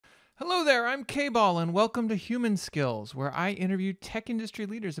Hello there, I'm K-Ball, and welcome to Human Skills, where I interview tech industry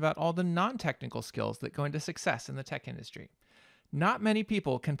leaders about all the non-technical skills that go into success in the tech industry. Not many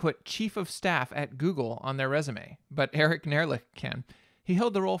people can put Chief of Staff at Google on their resume, but Eric Nehrlich can. He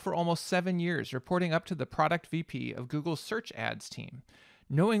held the role for almost 7 years, reporting up to the product VP of Google's search ads team.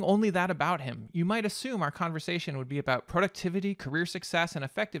 Knowing only that about him, you might assume our conversation would be about productivity, career success, and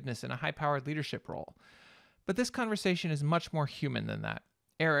effectiveness in a high-powered leadership role. But this conversation is much more human than that.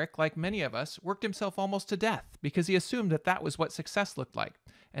 Eric, like many of us, worked himself almost to death because he assumed that that was what success looked like,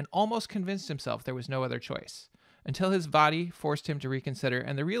 and almost convinced himself there was no other choice. Until his body forced him to reconsider,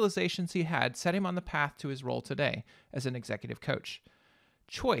 and the realizations he had set him on the path to his role today as an executive coach.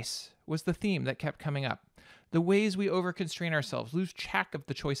 Choice was the theme that kept coming up. The ways we overconstrain ourselves, lose track of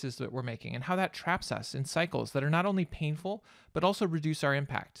the choices that we're making, and how that traps us in cycles that are not only painful, but also reduce our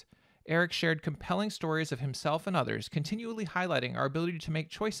impact. Eric shared compelling stories of himself and others, continually highlighting our ability to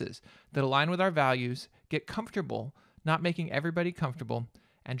make choices that align with our values, get comfortable, not making everybody comfortable,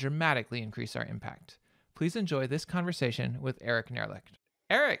 and dramatically increase our impact. Please enjoy this conversation with Eric Nehrlich.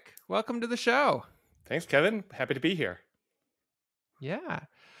 Eric, welcome to the show. Thanks, Kevin. Happy to be here. Yeah.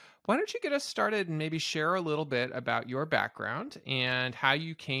 Why don't you get us started and maybe share a little bit about your background and how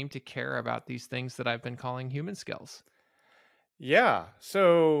you came to care about these things that I've been calling human skills? Yeah.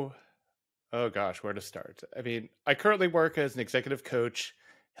 So, oh gosh, where to start? I mean, I currently work as an executive coach,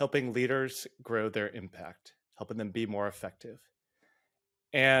 helping leaders grow their impact, helping them be more effective.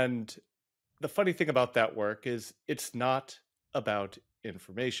 And the funny thing about that work is it's not about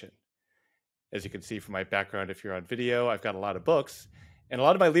information. As you can see from my background, if you're on video, I've got a lot of books, and a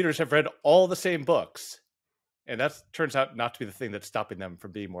lot of my leaders have read all the same books. And that turns out not to be the thing that's stopping them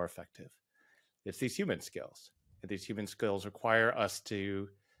from being more effective. It's these human skills. And these human skills require us to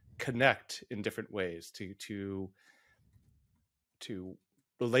connect in different ways, to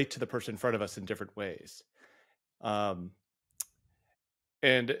relate to the person in front of us in different ways. And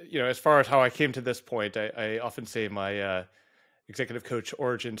as far as how I came to this point, I often say my executive coach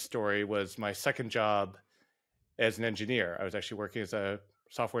origin story was my second job as an engineer. I was actually working as a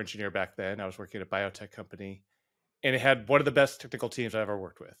software engineer back then. I was working at a biotech company, and it had one of the best technical teams I ever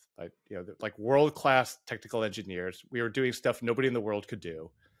worked with. Like world-class technical engineers. We were doing stuff nobody in the world could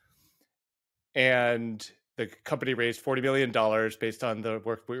do. And the company raised $40 million based on the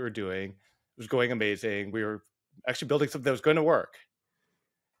work we were doing. It was going amazing. We were actually building something that was going to work.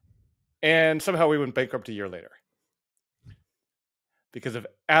 And somehow we went bankrupt a year later because of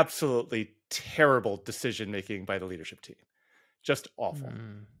absolutely terrible decision-making by the leadership team. Just awful.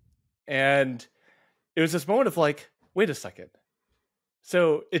 And it was this moment of like, wait a second.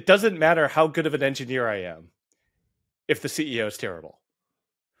 So it doesn't matter how good of an engineer I am if the CEO is terrible.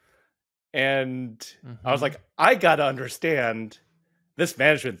 And I was like, I got to understand this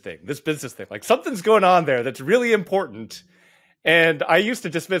management thing, this business thing. Like something's going on there that's really important. And I used to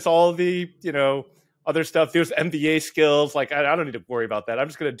dismiss all the, other stuff. There's MBA skills. Like, I don't need to worry about that. I'm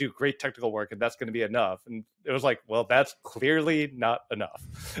just going to do great technical work and that's going to be enough. And it was like, well, that's clearly not enough.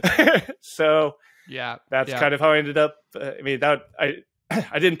 So that's kind of how I ended up. I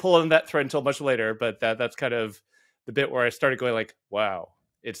didn't pull on that thread until much later, but that's kind of the bit where I started going like, wow,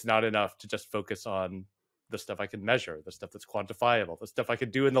 it's not enough to just focus on the stuff I can measure, the stuff that's quantifiable, the stuff I can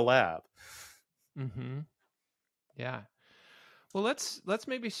do in the lab. Yeah. Well, let's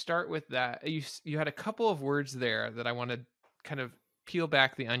maybe start with that. You had a couple of words there that I want to kind of peel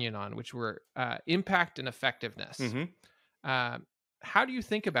back the onion on, which were impact and effectiveness. How do you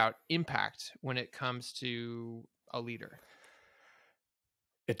think about impact when it comes to a leader?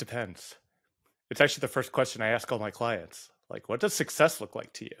 It depends. It's actually the first question I ask all my clients. Like, what does success look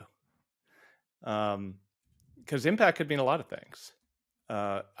like to you? Because impact could mean a lot of things.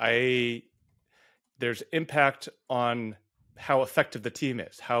 There's impact on how effective the team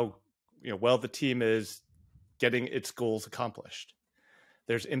is, how well the team is getting its goals accomplished.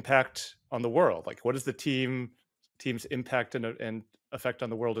 There's impact on the world, like what is the team's impact and effect on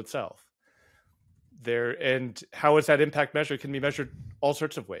the world itself. And how is that impact measured? Can be measured all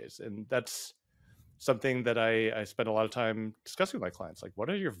sorts of ways, and that's something that I spend a lot of time discussing with my clients. Like, what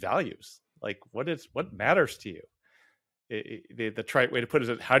are your values? Like, what matters to you? The trite way to put it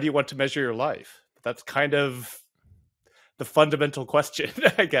is, how do you want to measure your life? But that's kind of the fundamental question,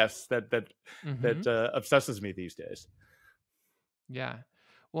 I guess, that obsesses me these days. Yeah.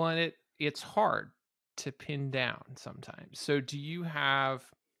 Well, and it's hard to pin down sometimes. So do you have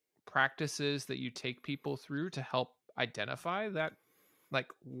practices that you take people through to help identify that, like,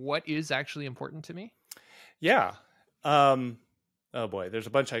 what is actually important to me? Yeah. Oh boy, there's a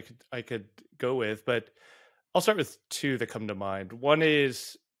bunch I could go with, but I'll start with two that come to mind. One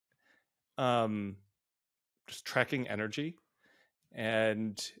is just tracking energy.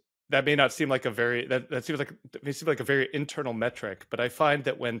 And that may not seem like a very, that seems like, it may seem like a very internal metric, but I find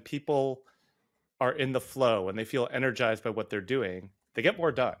that when people are in the flow and they feel energized by what they're doing, they get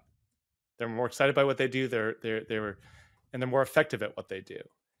more done. They're more excited by what they do. And they're more effective at what they do.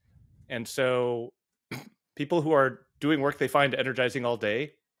 And so people who are doing work they find energizing all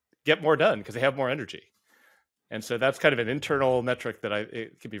day get more done because they have more energy. And so that's kind of an internal metric that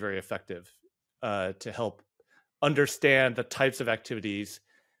it can be very effective to help understand the types of activities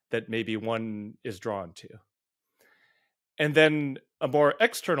that maybe one is drawn to. And then a more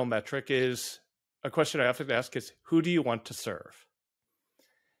external metric is a question I often ask is, who do you want to serve?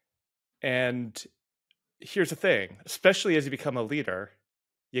 And here's the thing, especially as you become a leader,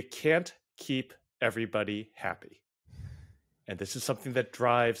 you can't keep everybody happy. And this is something that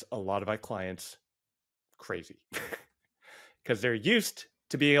drives a lot of my clients crazy because they're used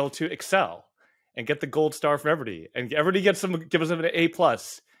to being able to excel and get the gold star from everybody, and everybody gives them an A+,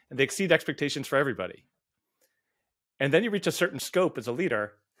 and they exceed expectations for everybody. And then you reach a certain scope as a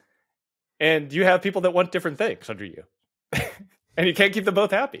leader, and you have people that want different things under you, and you can't keep them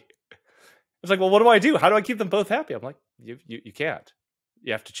both happy. It's like, well, what do I do? How do I keep them both happy? I'm like, you can't.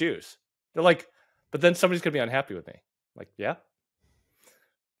 You have to choose. They're like, but then somebody's gonna be unhappy with me. I'm like, yeah.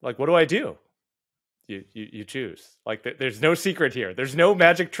 Like, what do I do? You choose. Like, there's no secret here. There's no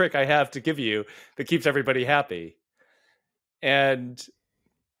magic trick I have to give you that keeps everybody happy. And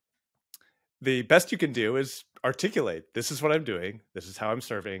the best you can do is articulate, this is what I'm doing. This is how I'm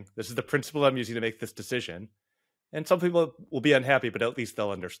serving. This is the principle I'm using to make this decision. And some people will be unhappy, but at least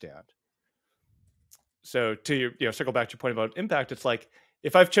they'll understand. So to circle back to your point about impact, it's like,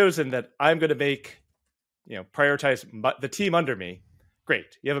 if I've chosen that I'm going to make, prioritize the team under me,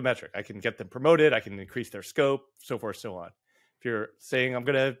 great. You have a metric. I can get them promoted. I can increase their scope, so forth, so on. If you're saying I'm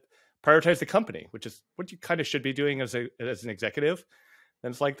going to prioritize the company, which is what you kind of should be doing as an executive,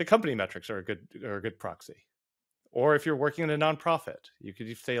 then it's like the company metrics are a good proxy. Or if you're working in a nonprofit, you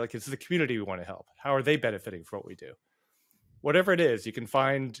could say, like, this is the community we want to help. How are they benefiting from what we do? Whatever it is, you can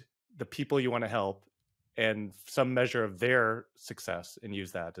find the people you want to help and some measure of their success and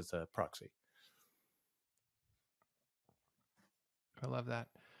use that as a proxy. I love that.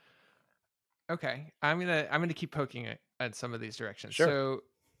 Okay, I'm gonna keep poking at some of these directions. Sure. So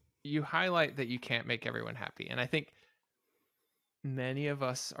you highlight that you can't make everyone happy, and I think many of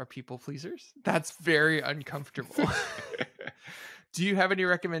us are people pleasers. That's very uncomfortable. Do you have any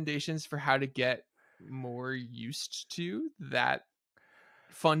recommendations for how to get more used to that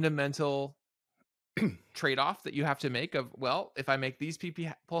fundamental trade-off that you have to make of, well, if I make these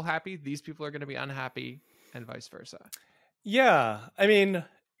people happy, these people are going to be unhappy, and vice versa? Yeah, I mean,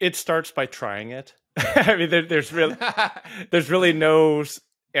 it starts by trying it. I mean, there's really no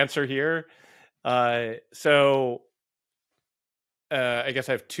answer here. So I guess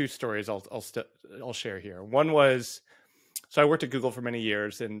I have two stories I'll share here. One was, so I worked at Google for many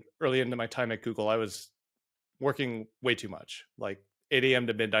years, and early into my time at Google, I was working way too much, like 8 a.m.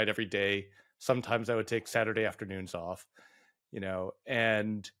 to midnight every day. Sometimes I would take Saturday afternoons off,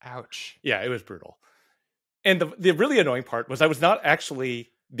 and ouch. Yeah, it was brutal. And the really annoying part was I was not actually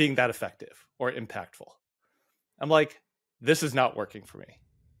being that effective or impactful. I'm like, this is not working for me.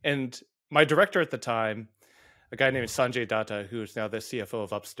 And my director at the time, a guy named Sanjay Datta, who is now the CFO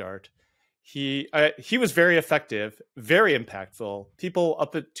of Upstart, he was very effective, very impactful. People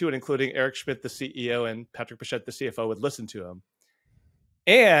up to and including Eric Schmidt, the CEO, and Patrick Pichette, the CFO, would listen to him.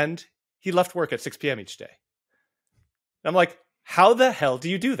 And he left work at 6 p.m. each day. And I'm like, how the hell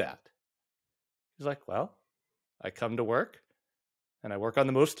do you do that? He's like, well, I come to work and I work on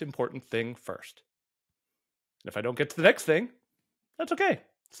the most important thing first. And if I don't get to the next thing, that's okay.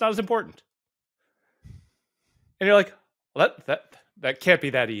 It's not as important. And you're like, well, that can't be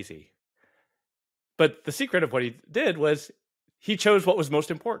that easy. But the secret of what he did was he chose what was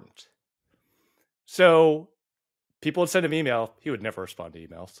most important. So people would send him email. He would never respond to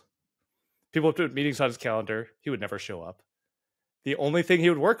emails. People would put meetings on his calendar. He would never show up. The only thing he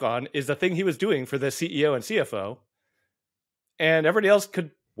would work on is the thing he was doing for the CEO and CFO. And everybody else could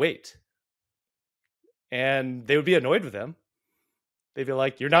wait. And they would be annoyed with him. They'd be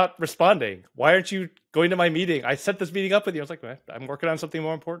like, you're not responding. Why aren't you going to my meeting? I set this meeting up with you. I was like, I'm working on something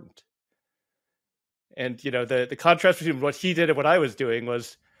more important. And, the contrast between what he did and what I was doing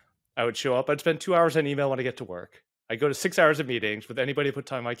was I would show up. I'd spend 2 hours on email when I get to work. I'd go to 6 hours of meetings with anybody who put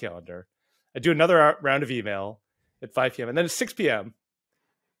time on my calendar. I'd do another round of email at 5 p.m. And then at 6 p.m.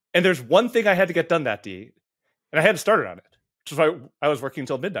 And there's one thing I had to get done that day. And I hadn't started on it, which is why I was working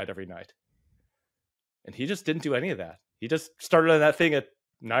until midnight every night. And he just didn't do any of that. He just started on that thing at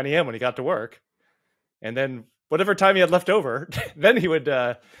 9 a.m. when he got to work. And then whatever time he had left over, then he would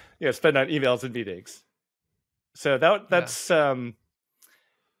spend on emails and meetings. So that's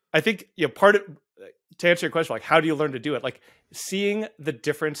I think part of, to answer your question, like how do you learn to do it? Like seeing the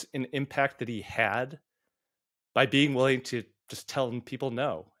difference in impact that he had by being willing to just tell people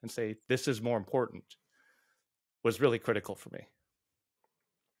no and say this is more important was really critical for me.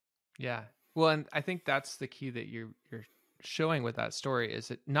 Yeah. Well, and I think that's the key that you're showing with that story,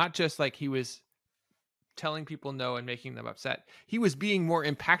 is it not just like he was telling people no and making them upset. He was being more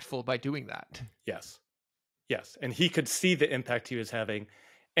impactful by doing that. Yes. And he could see the impact he was having.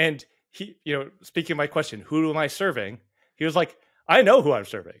 And he, speaking of my question, who am I serving? He was like, I know who I'm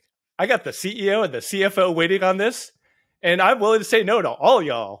serving. I got the CEO and the CFO waiting on this, and I'm willing to say no to all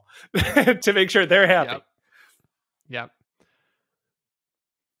y'all to make sure they're happy. Yep.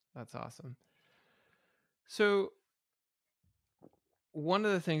 That's awesome. So one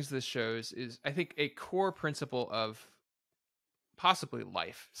of the things this shows is, I think, a core principle of possibly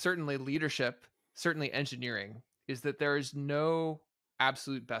life, certainly leadership, certainly engineering, is that there is no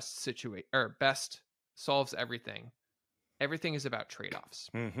absolute best situation or best solves everything. Everything is about trade-offs.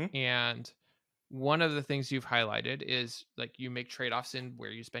 Mm-hmm. And one of the things you've highlighted is like you make trade-offs in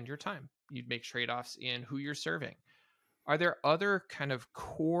where you spend your time. You make trade-offs in who you're serving. Are there other kind of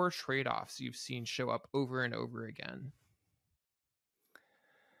core trade-offs you've seen show up over and over again?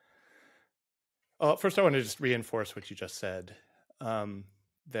 First, I want to just reinforce what you just said.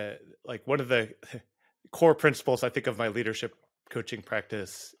 That like one of the core principles I think of my leadership coaching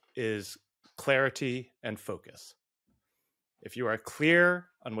practice is clarity and focus. If you are clear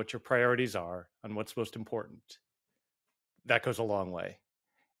on what your priorities are, on what's most important, that goes a long way.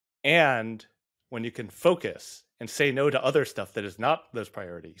 And when you can focus and say no to other stuff that is not those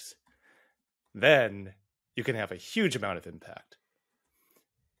priorities, then you can have a huge amount of impact.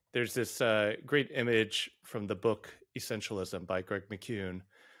 There's this great image from the book Essentialism by Greg McKeown,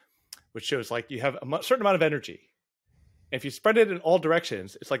 which shows like you have a certain amount of energy. And if you spread it in all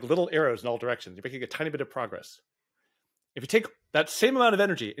directions, it's like little arrows in all directions. You're making a tiny bit of progress. If you take that same amount of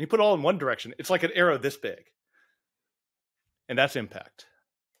energy and you put it all in one direction, it's like an arrow this big. And that's impact.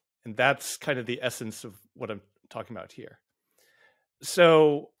 And that's kind of the essence of what I'm talking about here.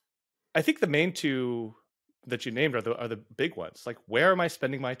 So I think the main two that you named are the big ones. Like, where am I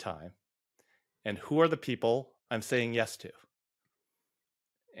spending my time? And who are the people I'm saying yes to?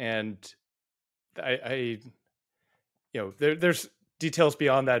 And there's details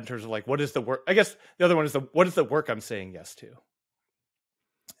beyond that in terms of like, what is the work? I guess the other one is what is the work I'm saying yes to?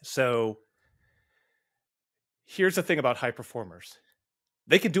 So here's the thing about high performers.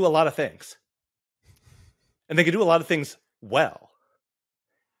 They can do a lot of things. And they can do a lot of things well.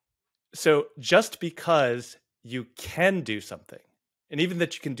 So just because you can do something, and even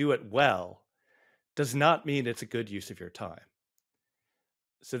that you can do it well, does not mean it's a good use of your time.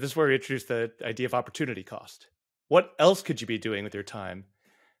 So this is where we introduce the idea of opportunity cost. What else could you be doing with your time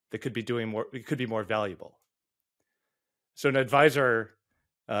that could be doing more? It could be more valuable. So an advisor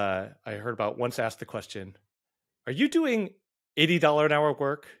I heard about once asked the question, "Are you doing $80 an hour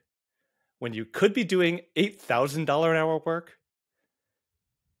work when you could be doing $8,000 an hour work?"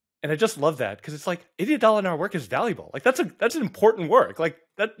 And I just love that, because it's like $80 an hour work is valuable. Like that's an important work. Like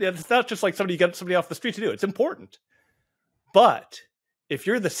that, it's not just like you get somebody off the street to do. It's important. But if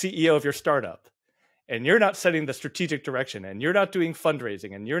you're the CEO of your startup and you're not setting the strategic direction, and you're not doing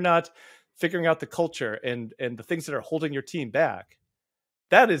fundraising, and you're not figuring out the culture and the things that are holding your team back,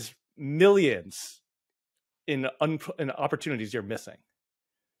 that is millions in opportunities you're missing.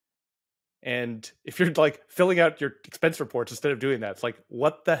 And if you're like filling out your expense reports instead of doing that, it's like,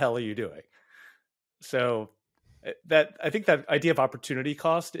 what the hell are you doing? So that, I think that idea of opportunity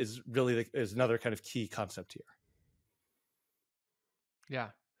cost is really is another kind of key concept here. Yeah.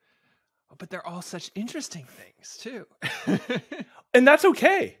 But they're all such interesting things too. And that's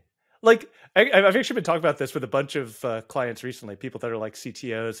okay. Like I've actually been talking about this with a bunch of clients recently, people that are like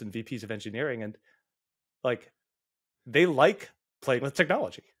CTOs and VPs of engineering, and like they like playing with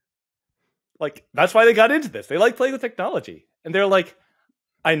technology. Like that's why they got into this. They like playing with technology, and they're like,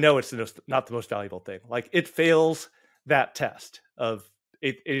 I know it's not the most valuable thing. Like it fails that test of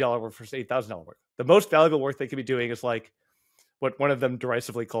 $80 work versus $8,000 work. The most valuable work they could be doing is like what one of them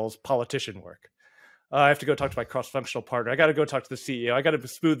derisively calls politician work. I have to go talk to my cross-functional partner. I got to go talk to the CEO. I got to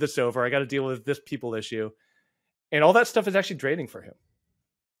smooth this over. I got to deal with this people issue. And all that stuff is actually draining for him.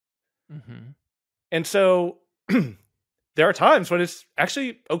 Mm-hmm. And so there are times when it's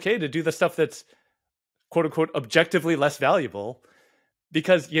actually okay to do the stuff that's quote unquote objectively less valuable,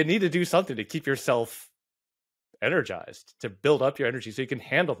 because you need to do something to keep yourself energized, to build up your energy so you can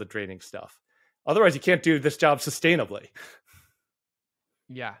handle the draining stuff. Otherwise, you can't do this job sustainably.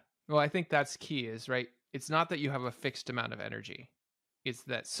 Yeah. Well, I think that's key is, right? It's not that you have a fixed amount of energy. It's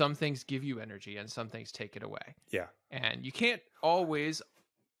that some things give you energy and some things take it away. Yeah. And you can't always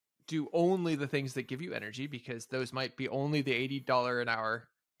do only the things that give you energy, because those might be only the $80 an hour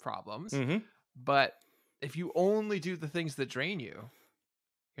problems. Mm-hmm. But if you only do the things that drain you,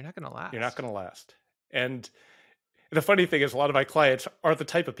 you're not going to last. You're not going to last. And the funny thing is, a lot of my clients are the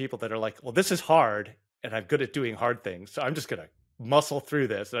type of people that are like, well, this is hard and I'm good at doing hard things, so I'm just going to muscle through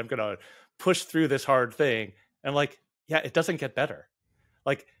this and I'm going to push through this hard thing. And I'm like, yeah, it doesn't get better.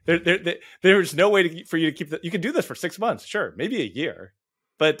 Like there's no way for you to keep you can do this for 6 months, sure, maybe a year.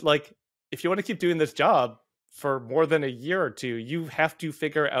 But like, if you want to keep doing this job for more than a year or two, you have to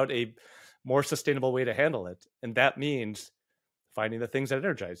figure out a more sustainable way to handle it. And that means finding the things that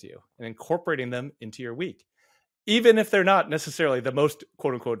energize you and incorporating them into your week, even if they're not necessarily the most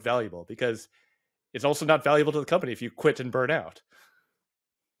quote unquote valuable, because it's also not valuable to the company if you quit and burn out.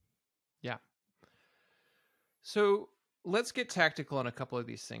 Yeah. So let's get tactical on a couple of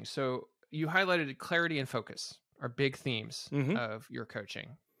these things. So you highlighted clarity and focus are big themes of your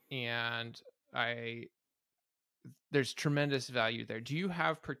coaching. And there's tremendous value there. Do you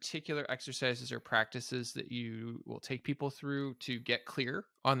have particular exercises or practices that you will take people through to get clear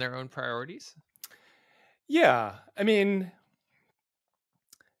on their own priorities? Yeah. I mean,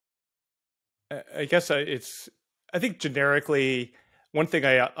 I guess I think generically, one thing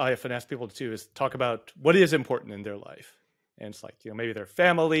I often ask people to do is talk about what is important in their life. And it's like, maybe their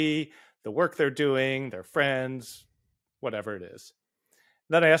family, the work they're doing, their friends, whatever it is.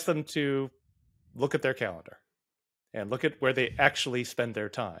 Then I ask them to look at their calendar and look at where they actually spend their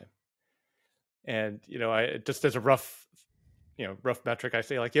time. And, I just as a rough metric, I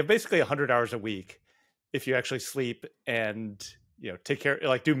say, like, you have basically 100 hours a week if you actually sleep and, take care,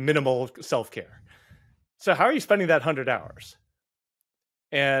 like do minimal self-care. So how are you spending that 100 hours?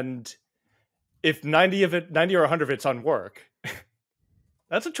 And if 90 or 100 of it's on work,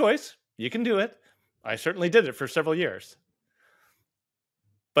 that's a choice. You can do it. I certainly did it for several years.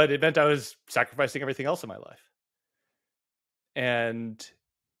 But it meant I was sacrificing everything else in my life. And,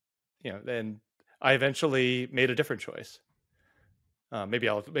 then I eventually made a different choice. Maybe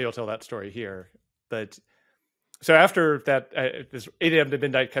I'll tell that story here. But so after that, this 8 a.m. to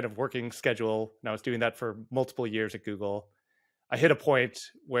midnight kind of working schedule, and I was doing that for multiple years at Google, I hit a point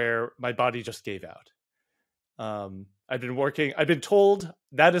where my body just gave out. I'd been told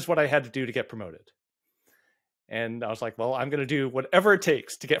that is what I had to do to get promoted. And I was like, well, I'm going to do whatever it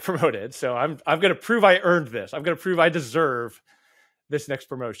takes to get promoted. So I'm going to prove I earned this. I'm going to prove I deserve this next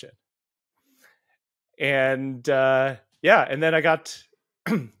promotion. And and then I got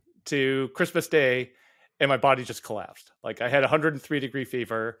to Christmas Day and my body just collapsed. Like, I had 103-degree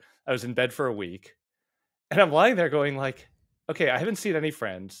fever. I was in bed for a week. And I'm lying there going like, okay, I haven't seen any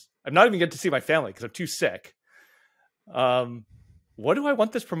friends. I'm not even getting to see my family because I'm too sick. What do I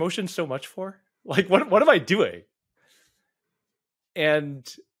want this promotion so much for? Like, what am I doing? And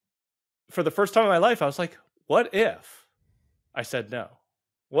for the first time in my life, I was like, what if I said no?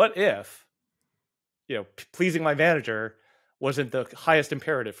 What if, pleasing my manager wasn't the highest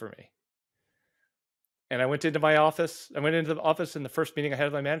imperative for me? And I went into my office. I went into the office in the first meeting I had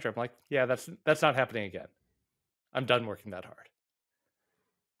with my manager. I'm like, yeah, that's not happening again. I'm done working that hard.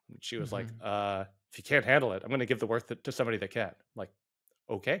 And she was like, if you can't handle it, I'm going to give the work to somebody that can. I'm like,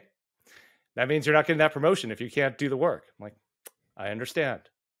 okay. That means you're not getting that promotion if you can't do the work. I'm like, I understand.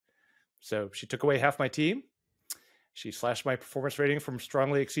 So she took away half my team. She slashed my performance rating from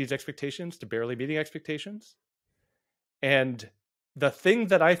strongly exceeds expectations to barely meeting expectations. And the thing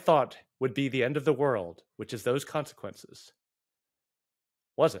that I thought would be the end of the world, which is those consequences,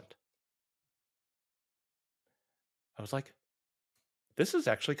 wasn't. I was like, this is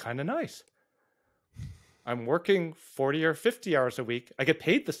actually kind of nice. I'm working 40 or 50 hours a week. I get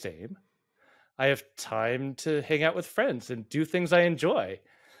paid the same. I have time to hang out with friends and do things I enjoy.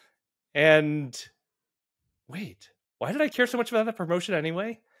 And wait, why did I care so much about that promotion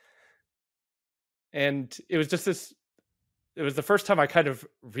anyway? And it was just it was the first time I kind of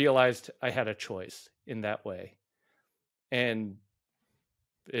realized I had a choice in that way. And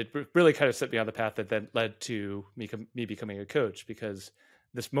it really kind of set me on the path that then led to me becoming a coach, because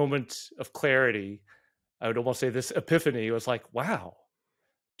this moment of clarity, I would almost say this epiphany, was like, wow,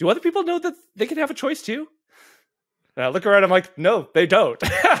 do other people know that they can have a choice too? And I look around, I'm like, no, they don't.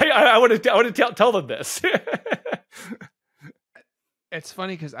 I want to tell them this. It's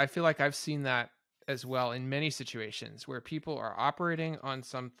funny because I feel like I've seen that as well in many situations where people are operating on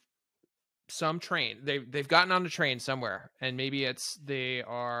some some train. They've gotten on a train somewhere, and maybe they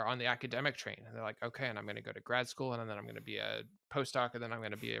are on the academic train, and they're like, okay, and I'm going to go to grad school, and then I'm going to be a postdoc, and then I'm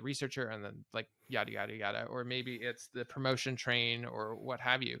going to be a researcher, and then like yada yada yada. Or maybe it's the promotion train or what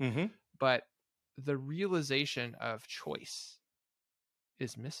have you. Mm-hmm. But the realization of choice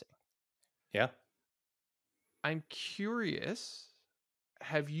is missing. Yeah. I'm curious,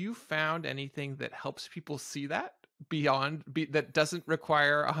 have you found anything that helps people see that that doesn't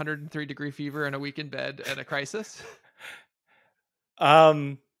require 103-degree fever and a week in bed and a crisis?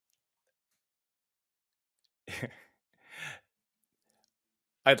 I'd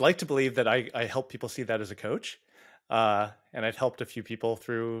like to believe that I help people see that as a coach. And I've helped a few people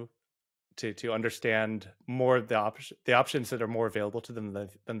through to understand more of the options that are more available to them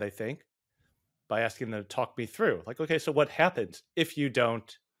than they think, by asking them to talk me through, like, okay, so what happens if you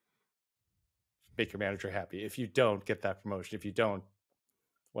don't make your manager happy, if you don't get that promotion, if you don't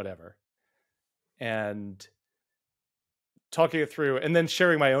whatever, and talking it through and then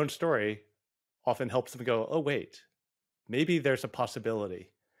sharing my own story often helps them go, oh wait, maybe there's a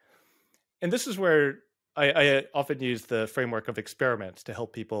possibility. And this is where I often use the framework of experiments to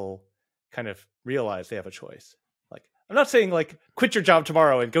help people kind of realize they have a choice. Like, I'm not saying like quit your job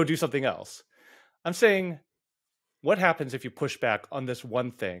tomorrow and go do something else. I'm saying, what happens if you push back on this one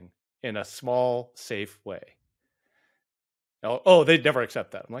thing in a small, safe way? Oh, they'd never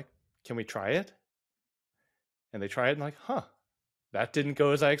accept that. I'm like, can we try it? And they try it and like, that didn't go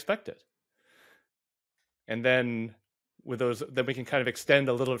as I expected. And then with those, then we can kind of extend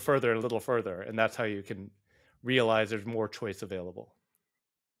a little further, and that's how you can realize there's more choice available.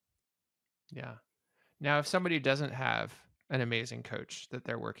 Yeah. Now, if somebody doesn't have an amazing coach that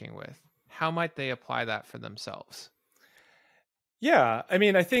they're working with, how might they apply that for themselves? Yeah, I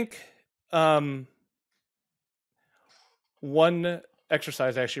mean, I think one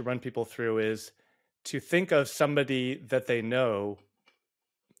exercise I actually run people through is to think of somebody that they know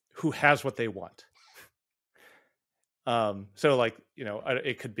who has what they want. So like,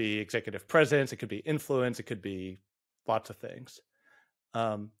 it could be executive presence, it could be influence, it could be lots of things.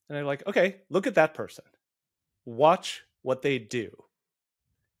 And I'm like, okay, look at that person. Watch what they do.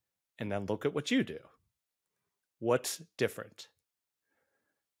 And then look at what you do. What's different?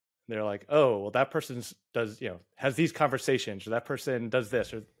 And they're like, oh, well, that person has these conversations, or that person does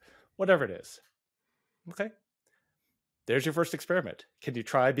this, or whatever it is. Okay. There's your first experiment. Can you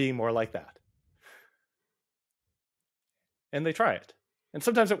try being more like that? And they try it. And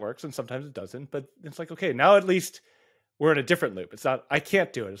sometimes it works and sometimes it doesn't. But it's like, okay, now at least we're in a different loop. It's not, I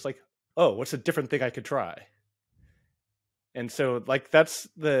can't do it. It's like, oh, what's a different thing I could try? And so like, I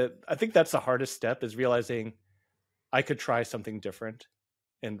think that's the hardest step, is realizing I could try something different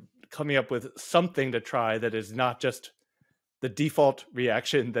and coming up with something to try that is not just the default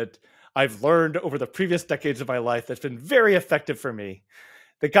reaction that I've learned over the previous decades of my life that's been very effective for me,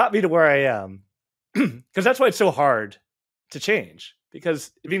 that got me to where I am. Because that's why it's so hard to change,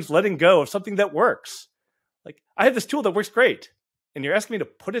 because it means letting go of something that works. Like, I have this tool that works great, and you're asking me to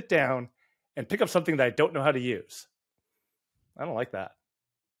put it down and pick up something that I don't know how to use. I don't like that.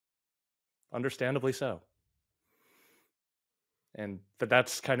 Understandably so. But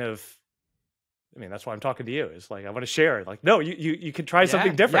that's kind of, I mean, that's why I'm talking to you. Is like, I want to share. Like, no, you can try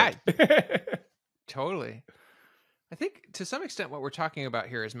something different. Yeah. Totally. I think to some extent what we're talking about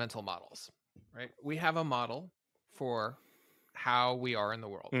here is mental models, right? We have a model for how we are in the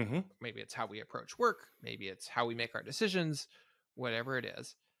world. Mm-hmm. Maybe it's how we approach work. Maybe it's how we make our decisions, whatever it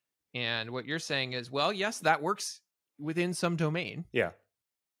is. And what you're saying is, well, yes, that works within some domain. Yeah.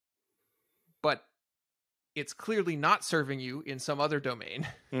 But it's clearly not serving you in some other domain.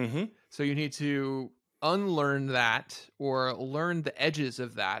 Mm-hmm. So you need to unlearn that, or learn the edges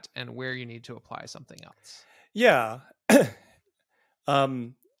of that, and where you need to apply something else. Yeah.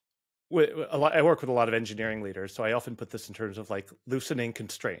 I work with a lot of engineering leaders, so I often put this in terms of like loosening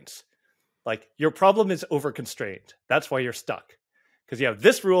constraints. Like, your problem is overconstrained. That's why you're stuck. Because you have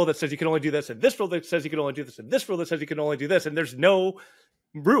this rule that says you can only do this, and this rule that says you can only do this, and this rule that says you can only do this, and there's no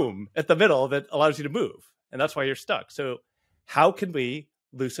room at the middle that allows you to move. And that's why you're stuck. So how can we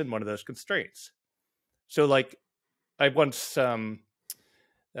loosen one of those constraints? So like, I once saw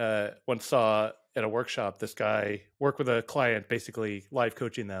at a workshop, this guy work with a client, basically live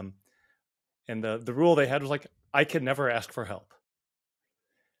coaching them. And the rule they had was like, I can never ask for help.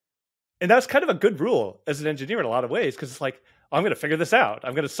 And that's kind of a good rule as an engineer in a lot of ways, because it's like, I'm going to figure this out.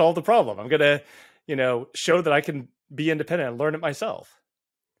 I'm going to solve the problem. I'm going to, show that I can be independent and learn it myself.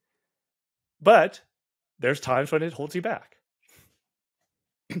 But there's times when it holds you back.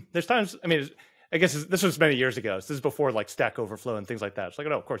 There's times, I mean, I guess this was many years ago. So this is before like Stack Overflow and things like that. It's like,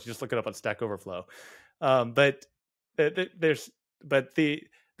 no, of course, you just look it up on Stack Overflow. But this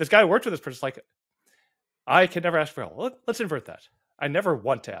guy who worked with this person's like, I can never ask for help. Let's invert that. I never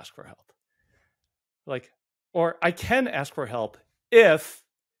want to ask for help. Like, or I can ask for help if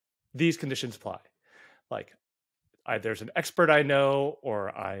these conditions apply. Like, there's an expert I know,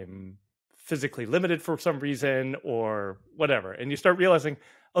 or I'm physically limited for some reason, or whatever. And you start realizing,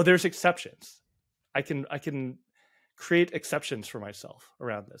 oh, there's exceptions. I can create exceptions for myself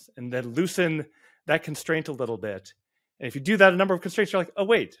around this, and then loosen that constraint a little bit. And if you do that, a number of constraints, you're like, oh,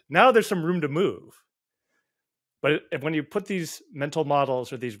 wait, now there's some room to move. But when you put these mental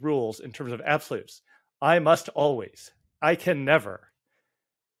models or these rules in terms of absolutes, I must always, I can never,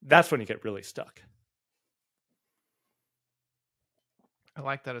 that's when you get really stuck. I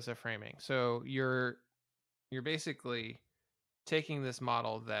like that as a framing. So you're basically taking this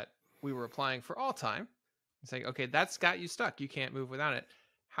model that we were applying for all time and saying, okay, that's got you stuck. You can't move without it.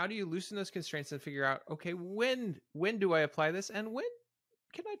 How do you loosen those constraints and figure out, okay, when do I apply this, and when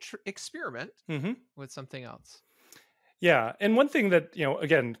can I experiment with something else? Yeah. And one thing that,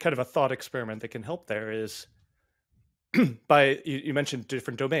 again, kind of a thought experiment that can help there is you mentioned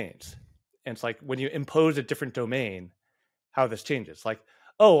different domains. And it's like when you impose a different domain, how this changes. Like,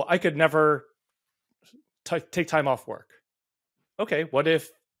 oh, I could never take time off work. Okay, what if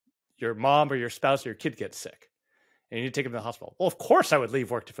your mom or your spouse or your kid gets sick and you need to take them to the hospital? Well, of course I would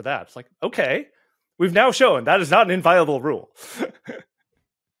leave work for that. It's like, okay, we've now shown that is not an inviolable rule.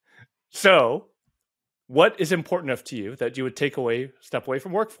 So what is important enough to you that you would step away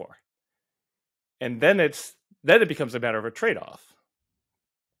from work for? And then it becomes a matter of a trade-off.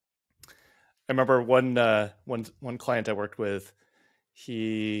 I remember one client I worked with,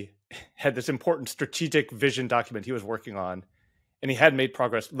 he had this important strategic vision document he was working on, and he had made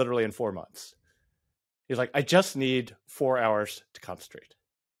progress literally in 4 months. He's like, I just need 4 hours to concentrate.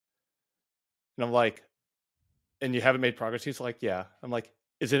 And I'm like, and you haven't made progress? He's like, yeah. I'm like,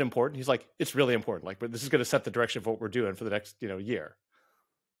 is it important? He's like, it's really important. Like, but this is going to set the direction of what we're doing for the next, year.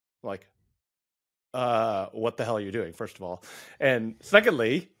 I'm like, what the hell are you doing, first of all? And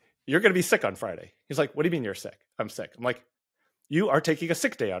secondly, you're going to be sick on Friday. He's like, what do you mean you're sick? I'm sick. I'm like, you are taking a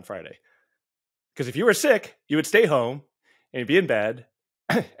sick day on Friday. Because if you were sick, you would stay home and you'd be in bed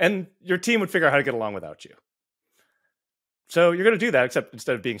and your team would figure out how to get along without you. So you're going to do that, except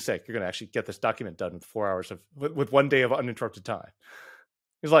instead of being sick, you're going to actually get this document done with 4 hours with 1 day of uninterrupted time.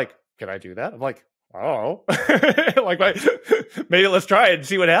 He's like, can I do that? I'm like, oh, like, maybe let's try it and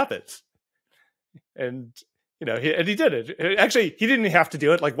see what happens. And, he did it. Actually, he didn't have to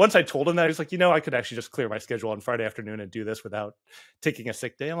do it. Like, once I told him that, he was like, I could actually just clear my schedule on Friday afternoon and do this without taking a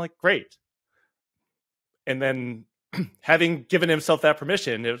sick day. I'm like, great. And then having given himself that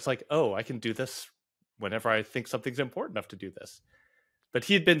permission, it was like, oh, I can do this whenever I think something's important enough to do this. But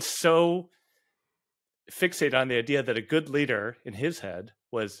he had been so fixated on the idea that a good leader in his head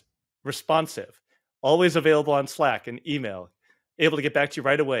was responsive, always available on Slack and email, able to get back to you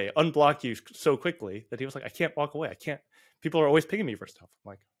right away, unblock you so quickly that he was like, I can't walk away. I can't. People are always pinging me for stuff. I'm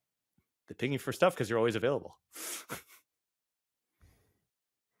like, they ping you for stuff because you're always available.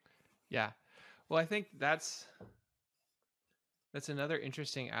 Yeah. Well, I think that's another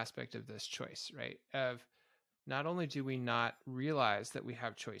interesting aspect of this choice, right? Of not only do we not realize that we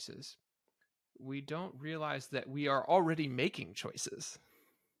have choices, we don't realize that we are already making choices.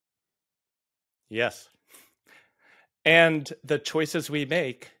 Yes. And the choices we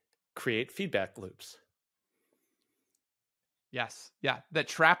make create feedback loops. Yes. Yeah. That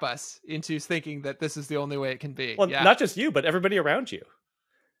trap us into thinking that this is the only way it can be. Well, yeah. Not just you, but everybody around you.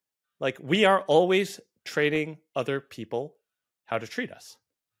 Like, we are always training other people how to treat us.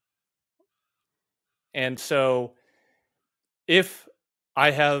 And so if I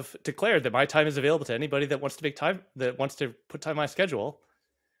have declared that my time is available to anybody that wants to put time on my schedule,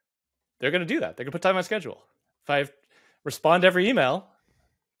 they're going to do that. They're going to put time on my schedule. If I respond to every email,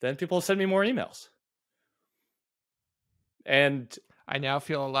 then people will send me more emails. And I now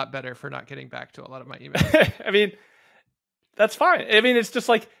feel a lot better for not getting back to a lot of my emails. I mean, that's fine. I mean, it's just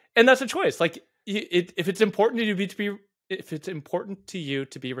like, and that's a choice. Like, if it's important to you if it's important to you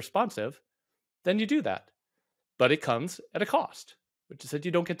to be responsive, then you do that. But it comes at a cost, which is that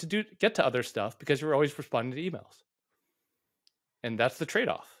you don't get to other stuff because you're always responding to emails. And that's the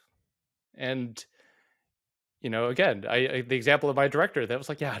trade-off. And, again, the example of my director that was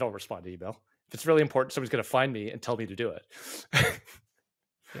like, yeah, I don't respond to email. If it's really important, somebody's going to find me and tell me to do it.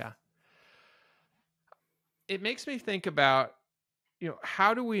 Yeah. It makes me think about,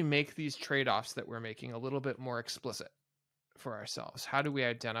 how do we make these trade-offs that we're making a little bit more explicit for ourselves? How do we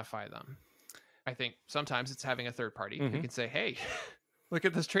identify them? I think sometimes it's having a third party who Mhm. can say, hey, look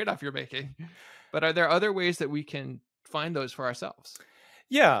at this trade-off you're making. But are there other ways that we can find those for ourselves?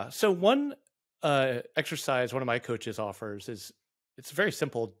 Yeah. So one exercise one of my coaches offers is it's a very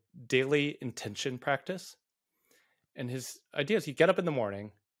simple daily intention practice. And his idea is you get up in the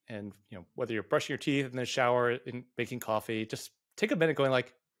morning and whether you're brushing your teeth in the shower and making coffee, just take a minute going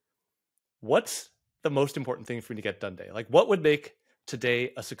like, what's the most important thing for me to get done today? Like what would make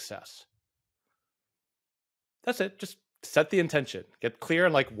today a success? That's it. Just set the intention. Get clear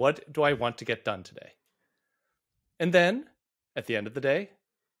on like what do I want to get done today? And then at the end of the day,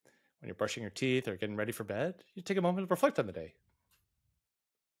 when you're brushing your teeth or getting ready for bed, you take a moment to reflect on the day.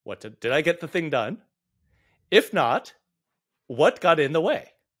 Did I get the thing done? If not, what got in the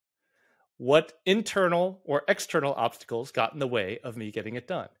way? What internal or external obstacles got in the way of me getting it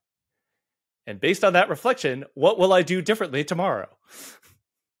done? And based on that reflection, what will I do differently tomorrow?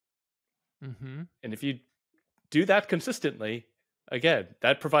 Mm-hmm. And if you do that consistently, again,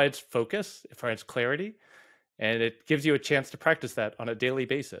 that provides focus, it provides clarity, and it gives you a chance to practice that on a daily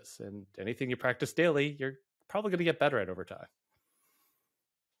basis. And anything you practice daily, you're probably going to get better at over time.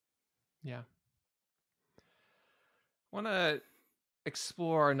 Yeah. I want to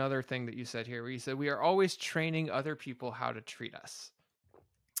explore another thing that you said here, where you said we are always training other people how to treat us.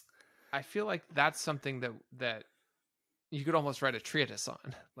 I feel like that's something that you could almost write a treatise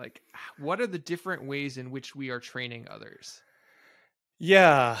on. Like, what are the different ways in which we are training others?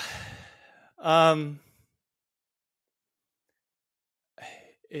 Yeah. I'm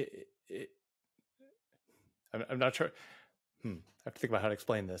not sure. I have to think about how to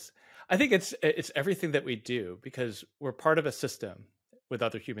explain this. I think it's everything that we do because we're part of a system with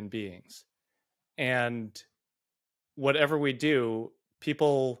other human beings. And whatever we do,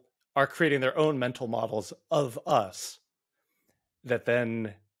 people are creating their own mental models of us that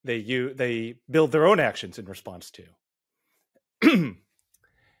then they build their own actions in response to.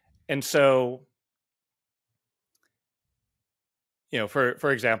 And so,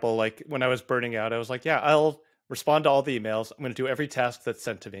 for example, like when I was burning out, I was like, yeah, I'll respond to all the emails. I'm going to do every task that's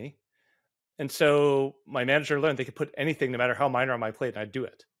sent to me. And so my manager learned they could put anything, no matter how minor, on my plate, and I'd do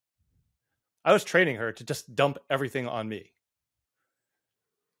it. I was training her to just dump everything on me.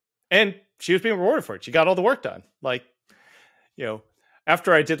 And she was being rewarded for it. She got all the work done. Like,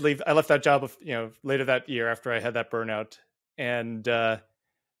 after I did leave, I left that job, later that year after I had that burnout. And I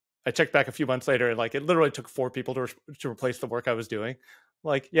checked back a few months later, and like it literally took 4 people to replace the work I was doing.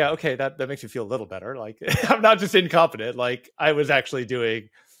 Like, yeah, okay, that makes me feel a little better. Like, I'm not just incompetent. Like, I was actually doing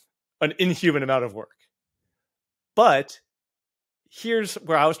an inhuman amount of work. But here's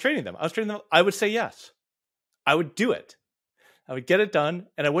where I was training them. I would say yes. I would do it. I would get it done,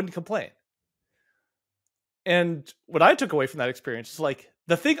 and I wouldn't complain. And what I took away from that experience is like,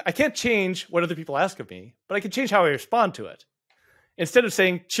 the thing, I can't change what other people ask of me, but I can change how I respond to it. Instead of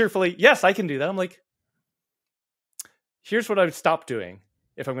saying cheerfully, yes, I can do that, I'm like, here's what I would stop doing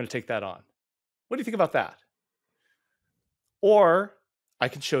if I'm going to take that on. What do you think about that? Or I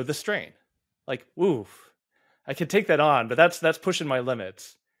can show the strain. Like, oof, I can take that on, but that's pushing my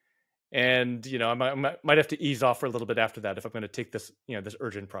limits. And, I might have to ease off for a little bit after that if I'm going to take this, this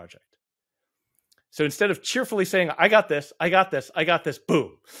urgent project. So instead of cheerfully saying, I got this,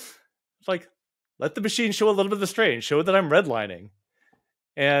 boom. It's like, let the machine show a little bit of the strain, show that I'm redlining.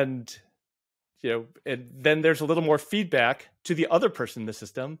 And, and then there's a little more feedback to the other person in the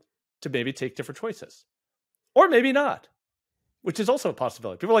system to maybe take different choices. Or maybe not, which is also a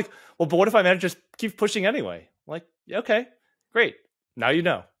possibility. People are like, well, but what if my manager just keeps pushing anyway? I'm like, yeah, okay, great. Now you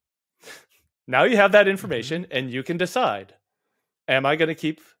know. Now you have that information and you can decide, am I going to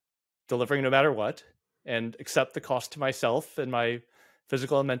keep delivering no matter what and accept the cost to myself and my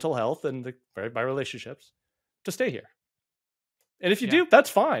physical and mental health and my relationships to stay here? And if you do, that's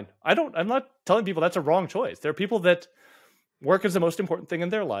fine. I'm not telling people that's a wrong choice. There are people that work is the most important thing in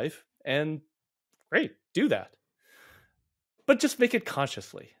their life, and great, do that. But just make it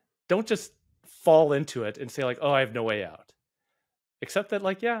consciously. Don't just fall into it and say like, oh, I have no way out. Accept that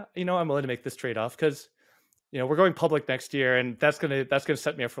like, yeah, I'm willing to make this trade-off because, we're going public next year and that's gonna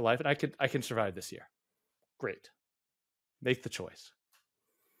set me up for life, and I can survive this year. Great. Make the choice.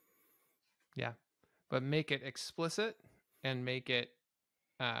 Yeah. But make it explicit and make it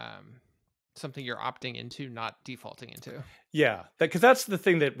something you're opting into, not defaulting into. Yeah, because that's the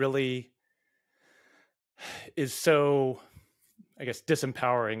thing that really is so, I guess,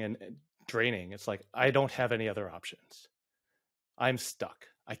 disempowering and draining. It's like, I don't have any other options. I'm stuck.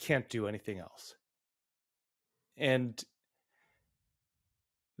 I can't do anything else. And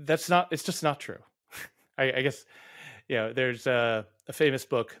it's just not true. I guess, there's famous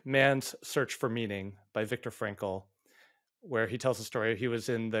book, Man's Search for Meaning by Viktor Frankl, where he tells a story. He was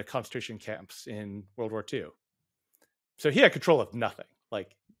in the concentration camps in World War II. So he had control of nothing.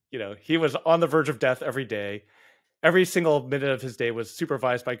 Like, he was on the verge of death every day. Every single minute of his day was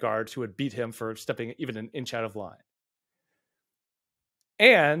supervised by guards who would beat him for stepping even an inch out of line.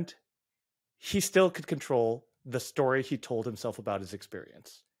 And he still could control the story he told himself about his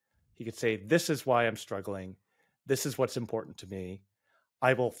experience. He could say, this is why I'm struggling. This is what's important to me.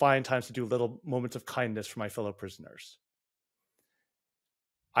 I will find times to do little moments of kindness for my fellow prisoners.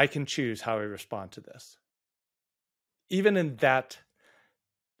 I can choose how I respond to this. Even in that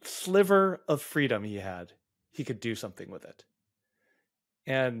sliver of freedom he had, he could do something with it.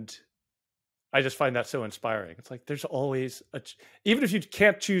 And I just find that so inspiring. It's like there's always even if you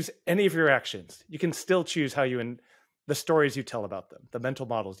can't choose any of your actions, you can still choose how you the stories you tell about them, the mental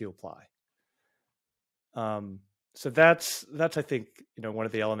models you apply. So that's I think one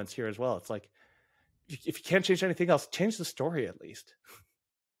of the elements here as well. It's like if you can't change anything else, change the story at least.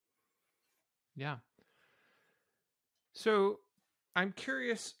 Yeah. So I'm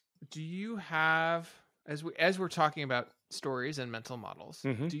curious, do you have, as we're talking about stories and mental models,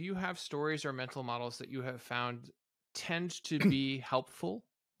 do you have stories or mental models that you have found tend to be helpful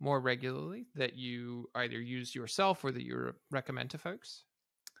more regularly, that you either use yourself or that you recommend to folks?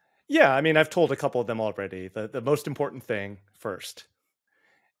 Yeah, I mean, I've told a couple of them already. The most important thing first,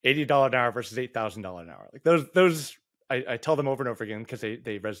 $80 an hour versus $8,000 an hour. Like those I tell them over and over again because they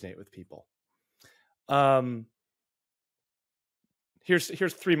resonate with people.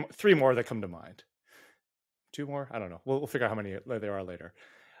 Here's three more that come to mind. Two more? I don't know. We'll figure out how many there are later.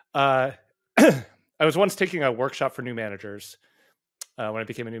 I was once taking a workshop for new managers when I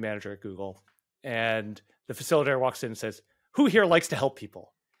became a new manager at Google, and the facilitator walks in and says, "Who here likes to help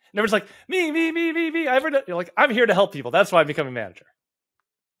people?" And everyone's like, "Me." You're like, "I'm here to help people. That's why I'm becoming a manager."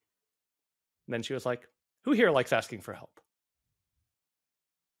 And then she was like, "Who here likes asking for help?"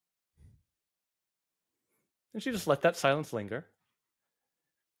 And she just let that silence linger.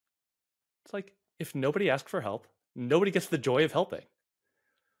 It's like, if nobody asks for help, nobody gets the joy of helping.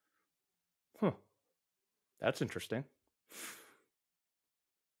 That's interesting.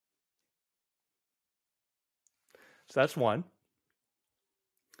 So that's one.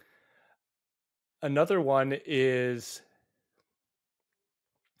 Another one is,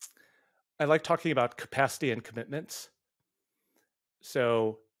 I like talking about capacity and commitments.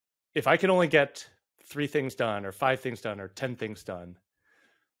 So if I can only get 3 things done or 5 things done or 10 things done,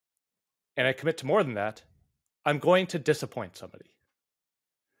 and I commit to more than that, I'm going to disappoint somebody.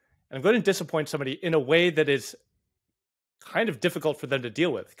 And I'm going to disappoint somebody in a way that is kind of difficult for them to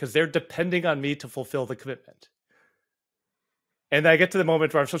deal with because they're depending on me to fulfill the commitment. And I get to the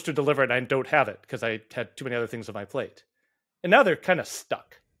moment where I'm supposed to deliver it and I don't have it because I had too many other things on my plate. And now they're kind of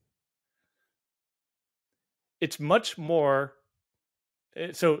stuck. It's much more.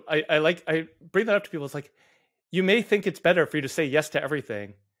 So I bring that up to people. It's like, you may think it's better for you to say yes to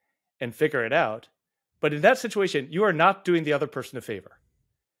everything and figure it out. But in that situation, you are not doing the other person a favor.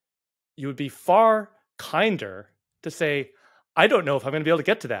 You would be far kinder to say, I don't know if I'm going to be able to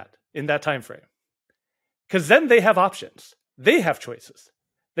get to that in that time frame. Because then they have options. They have choices.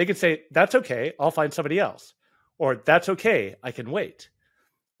 They can say, that's okay, I'll find somebody else. Or that's okay, I can wait.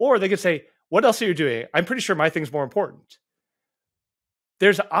 Or they can say, what else are you doing? I'm pretty sure my thing's more important.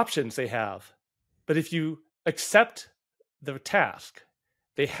 There's options they have. But if you accept the task,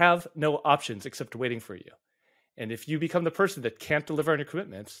 they have no options except waiting for you. And if you become the person that can't deliver on your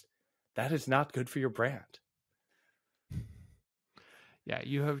commitments, that is not good for your brand. Yeah,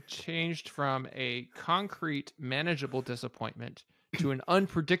 you have changed from a concrete, manageable disappointment to an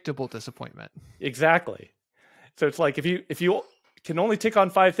unpredictable disappointment. Exactly. So it's like if you can only take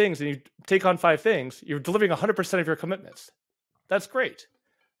on 5 things and you take on 5 things, you're delivering 100% of your commitments. That's great.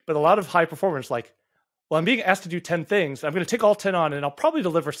 But a lot of high performers like, well, I'm being asked to do 10 things. I'm going to take all 10 on and I'll probably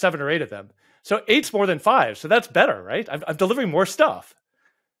deliver 7 or 8 of them. So 8's more than 5. So that's better, right? I'm delivering more stuff.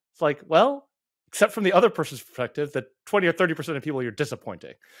 It's like, well, except from the other person's perspective, the 20 or 30% of people you're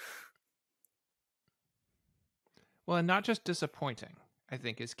disappointing. Well, and not just disappointing, I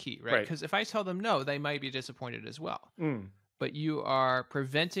think, is key, right? Because if I tell them no, they might be disappointed as well. But you are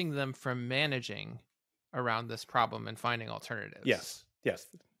preventing them from managing around this problem and finding alternatives. Yes.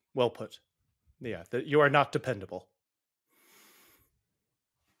 Well put. Yeah, you are not dependable.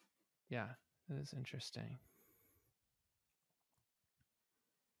 Yeah, that is interesting.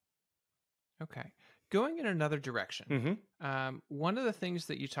 Okay. Going in another direction, one of the things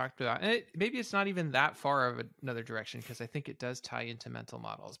that you talked about, and maybe it's not even that far of another direction because I think it does tie into mental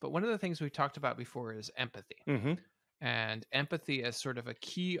models, but one of the things we talked about before is empathy. and empathy as sort of a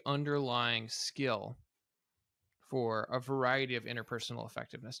key underlying skill for a variety of interpersonal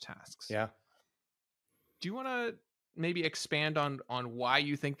effectiveness tasks. Yeah. Do you want to maybe expand on why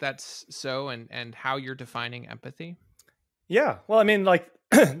you think that's so, and how you're defining empathy? Yeah. Well, I mean, like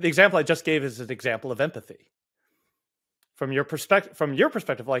the example I just gave is an example of empathy. From your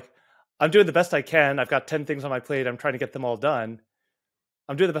perspective, like, I'm doing the best I can. I've got 10 things on my plate. I'm trying to get them all done.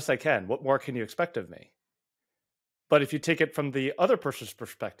 I'm doing the best I can. What more can you expect of me? But if you take it from the other person's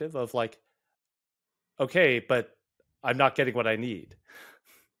perspective of like, okay, but I'm not getting what I need,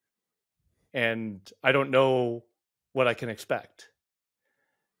 and I don't know what I can expect,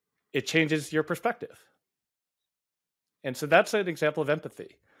 it changes your perspective. And so that's an example of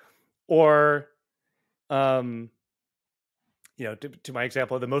empathy. Or, to my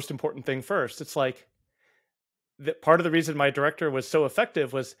example, the most important thing first, it's like that part of the reason my director was so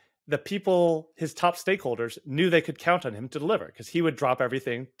effective was the people, his top stakeholders, knew they could count on him to deliver because he would drop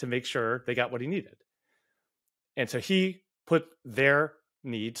everything to make sure they got what he needed. And so he put their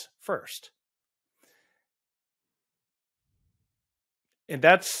needs first. And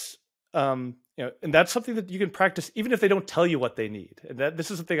that's, and that's something that you can practice even if they don't tell you what they need. And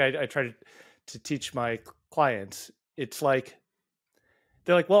this is something I try to teach my clients. It's like,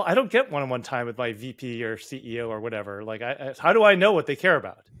 they're like, well, I don't get one-on-one time with my VP or CEO or whatever. Like, how do I know what they care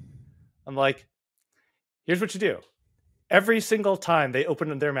about? I'm like, here's what you do. Every single time they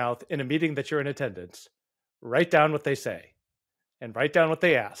open their mouth in a meeting that you're in attendance, write down what they say and write down what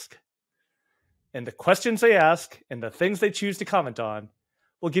they ask. And the questions they ask and the things they choose to comment on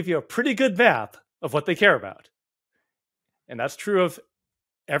will give you a pretty good map of what they care about. And that's true of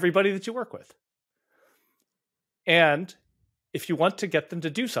everybody that you work with. And if you want to get them to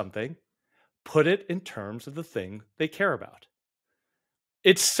do something, put it in terms of the thing they care about.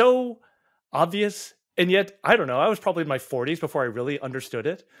 It's so obvious. And yet, I don't know, I was probably in my 40s before I really understood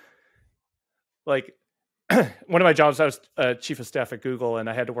it. Like, one of my jobs, I was chief of staff at Google, and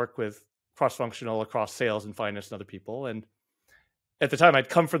I had to work with cross-functional across sales and finance and other people. And at the time, I'd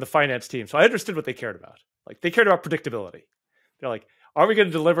come from the finance team, so I understood what they cared about. Like, they cared about predictability. They're like, are we going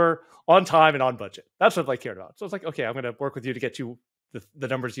to deliver on time and on budget? That's what they cared about. So it's like, okay, I'm going to work with you to get you the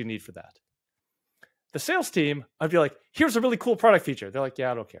numbers you need for that. The sales team, I'd be like, here's a really cool product feature. They're like,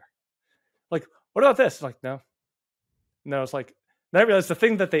 yeah, I don't care. Like, what about this? Like, no. It's like, then I realized the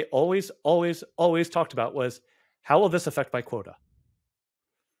thing that they always talked about was, how will this affect my quota?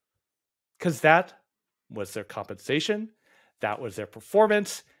 Because that was their compensation. That was their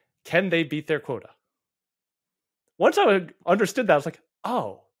performance. Can they beat their quota? Once I understood that, I was like,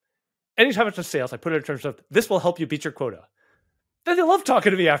 oh, anytime it's a sales, I put it in terms of, this will help you beat your quota. Then they love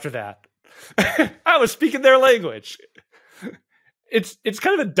talking to me after that. I was speaking their language. It's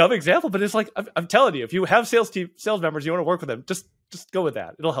kind of a dumb example, but it's like, I'm telling you, if you have sales members, you want to work with them, just go with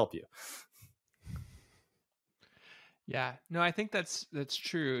that. It'll help you. Yeah, no, I think that's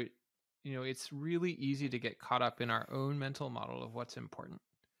true. It's really easy to get caught up in our own mental model of what's important.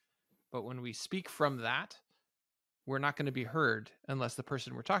 But when we speak from that, we're not going to be heard unless the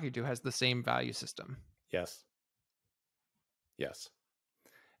person we're talking to has the same value system. Yes.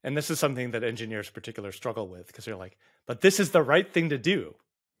 And this is something that engineers in particular struggle with, because they're like, but this is the right thing to do.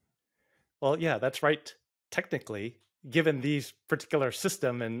 Well, yeah, that's right technically, given these particular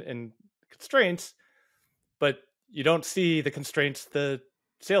system and constraints, but you don't see the constraints the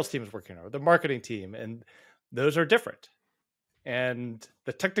sales team is working on, or the marketing team, and those are different. And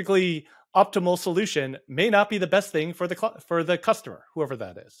the technically optimal solution may not be the best thing for the customer, whoever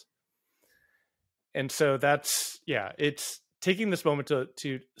that is. And so that's, it's taking this moment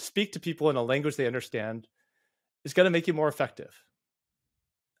to speak to people in a language they understand is going to make you more effective.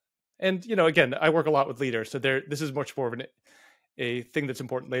 And, again, I work a lot with leaders, so this is much more of a thing that's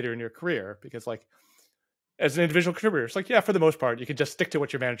important later in your career, because, like, as an individual contributor, it's like, yeah, for the most part, you can just stick to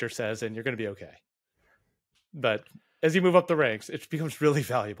what your manager says and you're going to be okay. But as you move up the ranks, it becomes really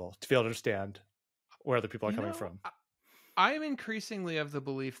valuable to be able to understand where other people are coming from. I am increasingly of the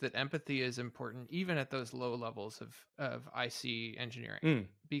belief that empathy is important, even at those low levels of IC engineering,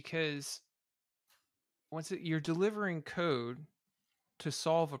 because once you're delivering code to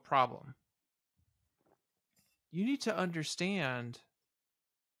solve a problem, you need to understand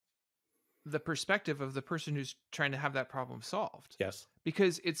the perspective of the person who's trying to have that problem solved. Yes.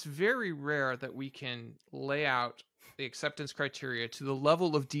 Because it's very rare that we can lay out the acceptance criteria to the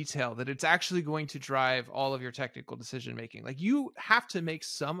level of detail that it's actually going to drive all of your technical decision making. Like, you have to make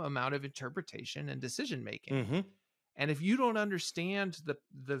some amount of interpretation and decision making. Mm-hmm. And if you don't understand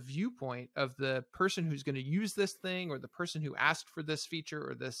the viewpoint of the person who's going to use this thing, or the person who asked for this feature,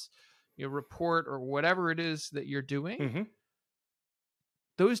 or this, report or whatever it is that you're doing, Mm-hmm.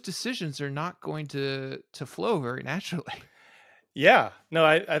 those decisions are not going to flow very naturally. Yeah, no,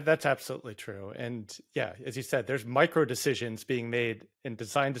 I that's absolutely true. And yeah, as you said, there's micro decisions being made and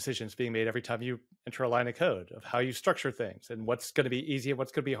design decisions being made every time you enter a line of code of how you structure things and what's going to be easy and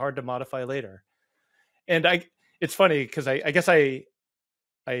what's going to be hard to modify later. And it's funny because I guess I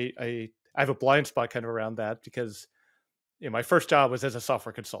have a blind spot kind of around that because my first job was as a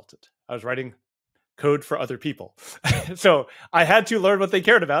software consultant. I was writing code for other people. So I had to learn what they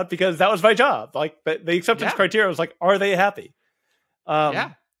cared about because that was my job. Like the acceptance criteria was like, are they happy?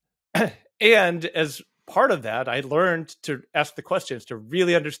 Yeah. And as part of that, I learned to ask the questions to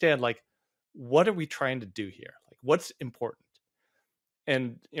really understand, like, what are we trying to do here? Like, what's important?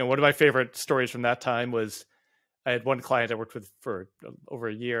 And, one of my favorite stories from that time was I had one client I worked with for over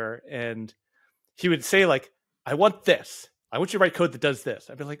a year, and he would say, like, I want this. I want you to write code that does this.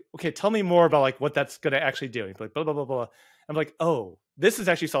 I'd be like, okay, tell me more about like what that's going to actually do. He'd be like, blah, blah, blah, blah. I'm like, oh, this is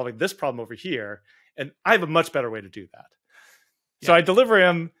actually solving this problem over here. And I have a much better way to do that. So I deliver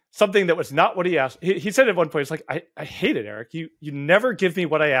him something that was not what he asked. He said at one point, it's like, I hate it, Eric. You never give me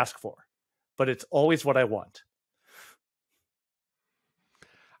what I ask for, but it's always what I want.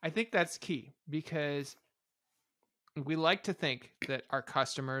 I think that's key because we like to think that our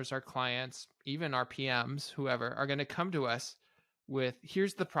customers, our clients, even our PMs, whoever, are going to come to us with,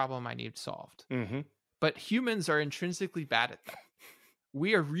 here's the problem I need solved. Mm-hmm. But humans are intrinsically bad at that.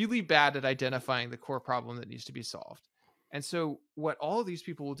 We are really bad at identifying the core problem that needs to be solved. And so what all of these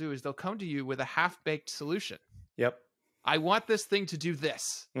people will do is they'll come to you with a half-baked solution. Yep. I want this thing to do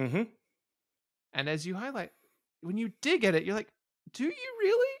this. Mm-hmm. And as you highlight, when you dig at it, you're like, do you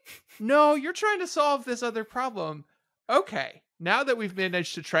really? No, you're trying to solve this other problem. Okay, now that we've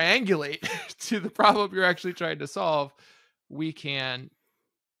managed to triangulate to the problem you're actually trying to solve, we can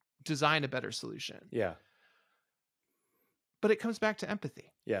design a better solution. Yeah. But it comes back to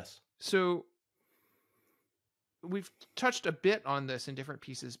empathy. Yes. So we've touched a bit on this in different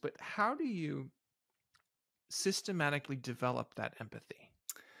pieces, but how do you systematically develop that empathy?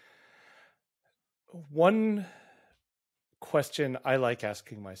 One question I like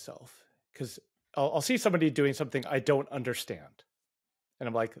asking myself, because I'll see somebody doing something I don't understand. And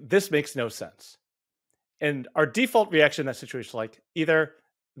I'm like, this makes no sense. And our default reaction in that situation is like, either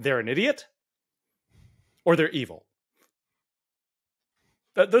they're an idiot or they're evil.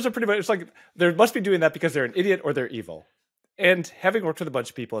 Those are pretty much, it's like, they must be doing that because they're an idiot or they're evil. And having worked with a bunch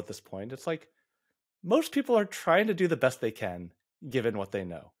of people at this point, it's like, most people are trying to do the best they can, given what they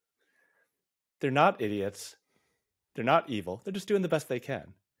know. They're not idiots. They're not evil. They're just doing the best they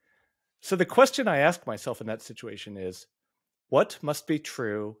can. So the question I ask myself in that situation is, what must be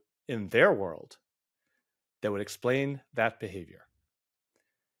true in their world that would explain that behavior?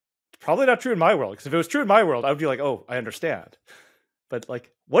 It's probably not true in my world, because if it was true in my world, I would be like, oh, I understand. But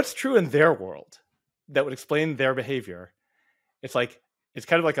like, what's true in their world that would explain their behavior? It's like, it's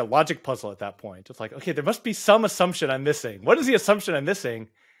kind of like a logic puzzle at that point. It's like, okay, there must be some assumption I'm missing. What is the assumption I'm missing?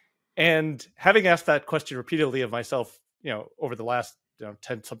 And having asked that question repeatedly of myself, over the last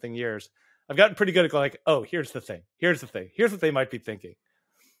 10 something years, I've gotten pretty good at going like, oh, here's the thing. Here's what they might be thinking.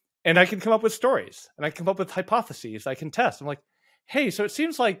 And I can come up with stories and I can come up with hypotheses I can test. I'm like, hey, so it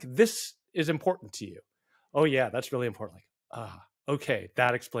seems like this is important to you. Oh yeah, that's really important. Like, okay,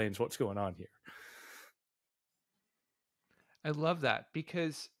 that explains what's going on here. I love that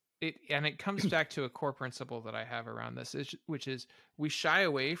because it comes back to a core principle that I have around this, which is we shy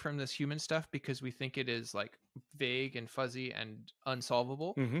away from this human stuff because we think it is like vague and fuzzy and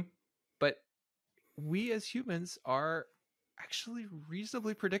unsolvable. Mm-hmm. But we as humans are actually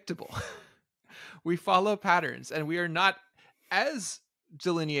reasonably predictable. We follow patterns and we are not as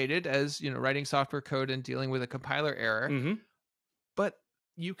delineated as, writing software code and dealing with a compiler error. Mm-hmm. But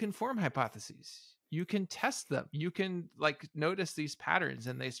you can form hypotheses. You can test them. You can notice these patterns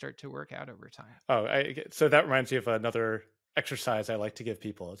and they start to work out over time. Oh, so that reminds me of another exercise I like to give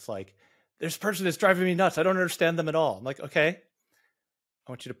people. It's like, this person is driving me nuts. I don't understand them at all. I'm like, okay,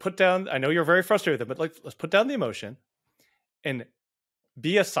 I want you to put down, I know you're very frustrated with them, but let's put down the emotion and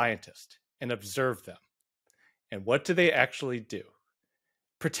be a scientist and observe them. And what do they actually do?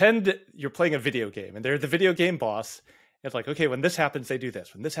 Pretend you're playing a video game and they're the video game boss. It's like, okay, when this happens, they do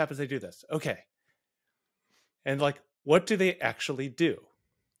this. When this happens, they do this. Okay. And like, what do they actually do?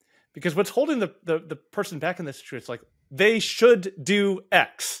 Because what's holding the person back in this situation is like, they should do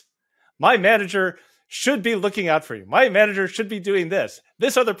X. My manager should be looking out for you. My manager should be doing this.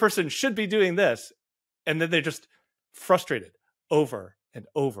 This other person should be doing this. And then they're just frustrated over and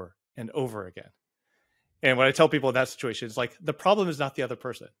over and over again. And when I tell people in that situation, it's like, the problem is not the other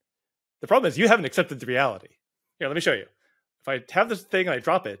person. The problem is you haven't accepted the reality. Here, let me show you. If I have this thing and I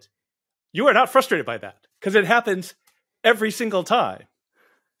drop it, you are not frustrated by that because it happens every single time.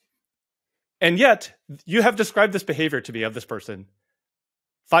 And yet, you have described this behavior to me of this person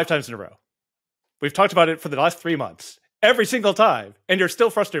 5 times in a row. We've talked about it for the last 3 months, every single time, and you're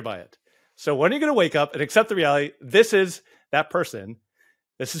still frustrated by it. So when are you going to wake up and accept the reality, this is that person,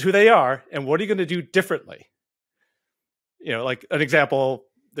 this is who they are, and what are you going to do differently? You know, like an example,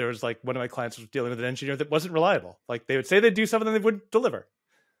 there was like one of my clients was dealing with an engineer that wasn't reliable. Like they would say they'd do something and they wouldn't deliver.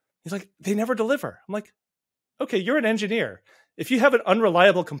 He's like, they never deliver. I'm like, okay, you're an engineer. If you have an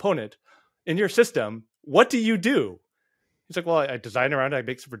unreliable component in your system, what do you do? He's like, well, I design around it, I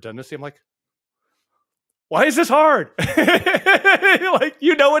make some redundancy. I'm like, why is this hard? Like,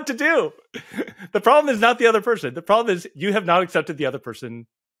 you know what to do. The problem is not the other person. The problem is you have not accepted the other person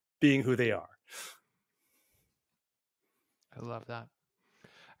being who they are. I love that.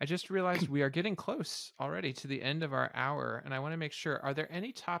 I just realized we are getting close already to the end of our hour, and I want to make sure, are there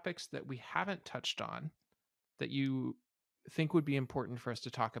any topics that we haven't touched on that you think would be important for us to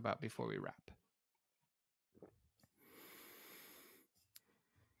talk about before we wrap?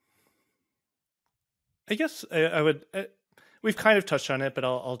 I guess I would, we've kind of touched on it, but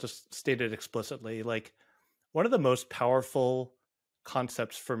I'll just state it explicitly. Like, one of the most powerful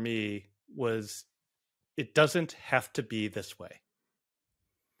concepts for me was it doesn't have to be this way.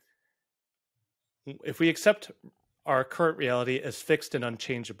 If we accept our current reality as fixed and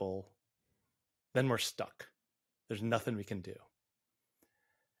unchangeable, then we're stuck. There's nothing we can do.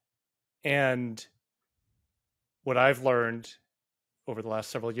 And what I've learned over the last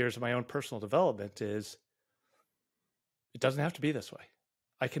several years of my own personal development is it doesn't have to be this way.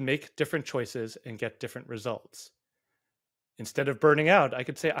 I can make different choices and get different results. Instead of burning out, I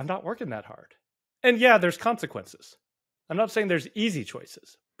could say, I'm not working that hard. And yeah, there's consequences. I'm not saying there's easy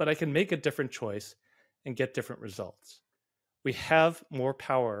choices, but I can make a different choice and get different results. We have more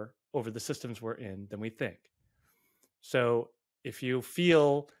power over the systems we're in than we think. So if you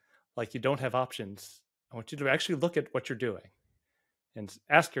feel like you don't have options, I want you to actually look at what you're doing and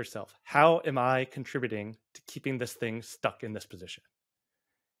ask yourself, how am I contributing to keeping this thing stuck in this position?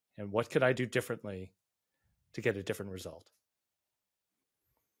 And what could I do differently to get a different result?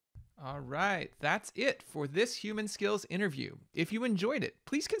 All right, that's it for this Human Skills interview. If you enjoyed it,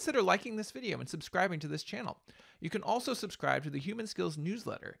 please consider liking this video and subscribing to this channel. You can also subscribe to the Human Skills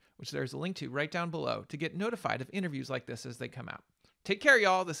newsletter, which there's a link to right down below, to get notified of interviews like this as they come out. Take care,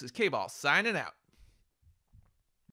 y'all. This is K-Ball signing out.